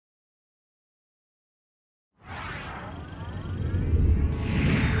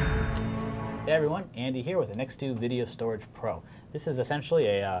Hey everyone, Andy here with the Nexto Video Storage Pro. This is essentially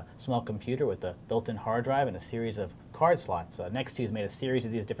a small computer with a built-in hard drive and a series of card slots. Nexto has made a series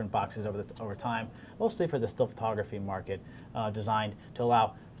of these different boxes over time, mostly for the still photography market, designed to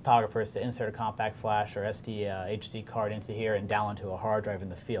allow photographers to insert a compact flash or SDHC card into here and download to a hard drive in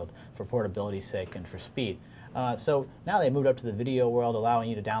the field for portability's sake and for speed. So now they moved up to the video world, allowing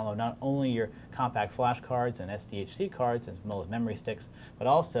you to download not only your compact flash cards and SDHC cards as well as memory sticks, but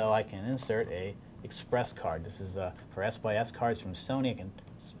also I can insert a express card. This is for S cards from Sony. I can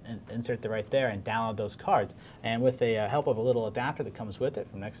insert it right there and download those cards. And with the help of a little adapter that comes with it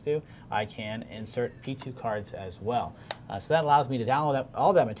from Nexto, I can insert P2 cards as well. So that allows me to download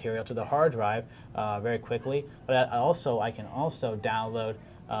all that material to the hard drive very quickly. But I can also download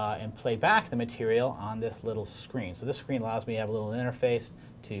and play back the material on this little screen. So this screen allows me to have a little interface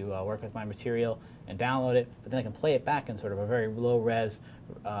to work with my material and download it, but then I can play it back in sort of a very low-res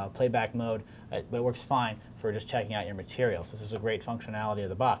playback mode, but it works fine for just checking out your material. So this is a great functionality of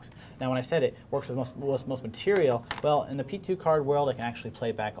the box. Now when I said it works with most material, well, in the P2 card world I can actually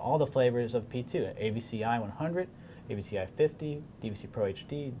play back all the flavors of P2, AVCI 100, AVCI 50, DVCPRO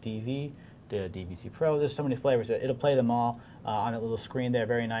HD, DV, the DVCPRO. There's so many flavors. It'll play them all on that little screen there,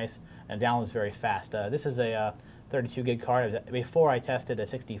 very nice, and downloads very fast. This is a 32 gig card. Before I tested a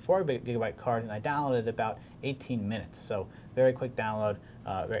 64 gigabyte card, and I downloaded about 18 minutes. So very quick download,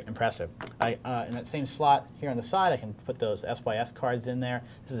 very impressive. In that same slot here on the side, I can put those SYS cards in there.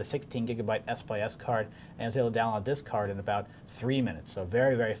 This is a 16 gigabyte SYS card, and I was able to download this card in about 3 minutes. So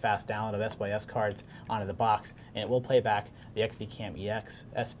very, very fast download of SYS cards onto the box, and it will play back the XDCAM EX,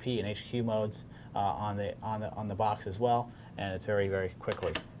 SP, and HQ modes on the box as well, and it's very, very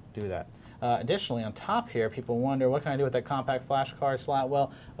quickly do that. Additionally, on top here, people wonder, what can I do with that compact flash card slot?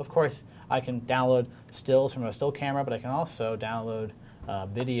 Well, of course, I can download stills from a still camera, but I can also download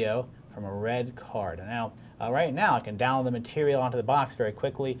video from a red card. Now, right now, I can download the material onto the box very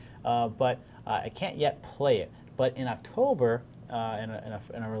quickly, but I can't yet play it. But in October, in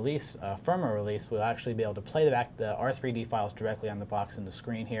a release, firmware release, we'll actually be able to play back the R3D files directly on the box and the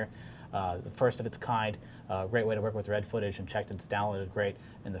screen here. The first of its kind, great way to work with red footage and check that it's downloaded great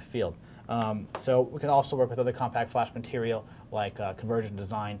in the field. So we can also work with other compact flash material like Convergent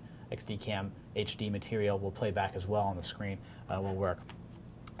Design XDCAM HD material will play back as well on the screen, will work.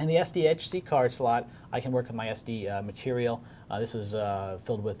 In the SDHC card slot, I can work with my SD material. This was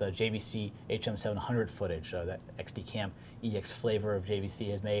filled with JVC HM700 footage that XDCAM EX flavor of JVC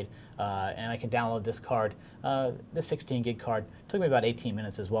has made, and I can download this card. This 16 gig card took me about 18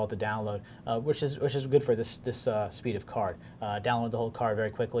 minutes as well to download, which is good for this speed of card. Download the whole card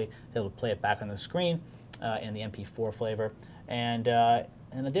very quickly, able to play it back on the screen in the MP4 flavor, and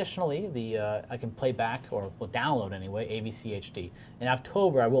additionally, I can play back, or will download anyway, AVCHD. In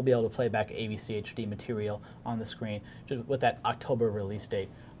October, I will be able to play back AVCHD material on the screen, just with that October release date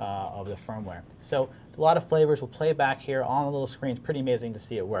of the firmware. So a lot of flavors will play back here on the little screen. It's pretty amazing to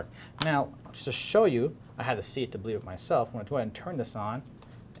see it work. Now, just to show you, I had to see it to believe it myself. I'm going to go ahead and turn this on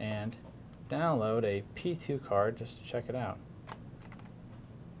and download a P2 card just to check it out.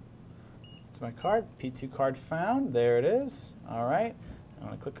 It's my card, P2 card found. There it is. All right. I'm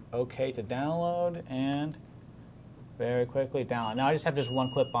going to click OK to download, and very quickly download. Now I just have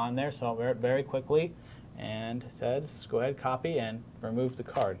one clip on there, so very quickly, and it says go ahead, copy, and remove the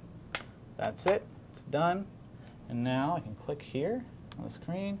card. That's it. It's done. And now I can click here on the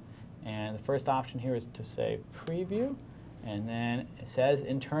screen, and the first option here is to say preview, and then it says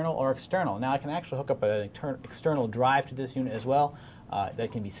internal or external. Now I can actually hook up an external drive to this unit as well.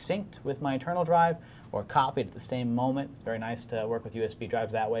 That can be synced with my internal drive or copied at the same moment. It's very nice to work with USB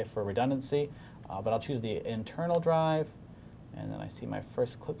drives that way for redundancy, but I'll choose the internal drive, and then I see my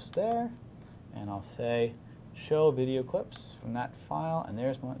first clips there, and I'll say show video clips from that file, and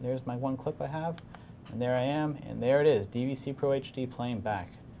there's my one clip I have, and there I am, and there it is, DVCPRO HD playing back.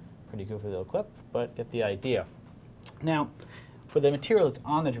 Pretty goofy little clip, but get the idea. Now, for the material that's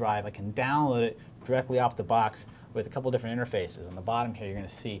on the drive, I can download it directly off the box with a couple different interfaces. On the bottom here, you're going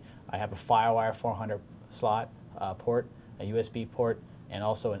to see I have a FireWire 400 slot port, a USB port, and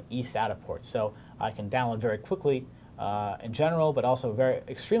also an eSATA port. So I can download very quickly in general, but also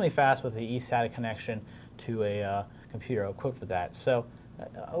extremely fast with the eSATA connection to a computer equipped with that. So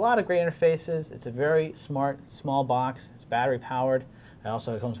a lot of great interfaces. It's a very smart, small box. It's battery powered. It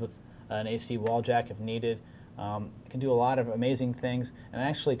also comes with an AC wall jack if needed. It can do a lot of amazing things, and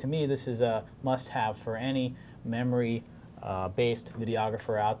actually to me this is a must-have for any memory-based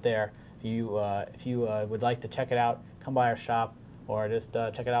videographer out there. If you would like to check it out, come by our shop or just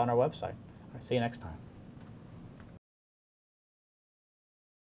check it out on our website. All right, see you next time.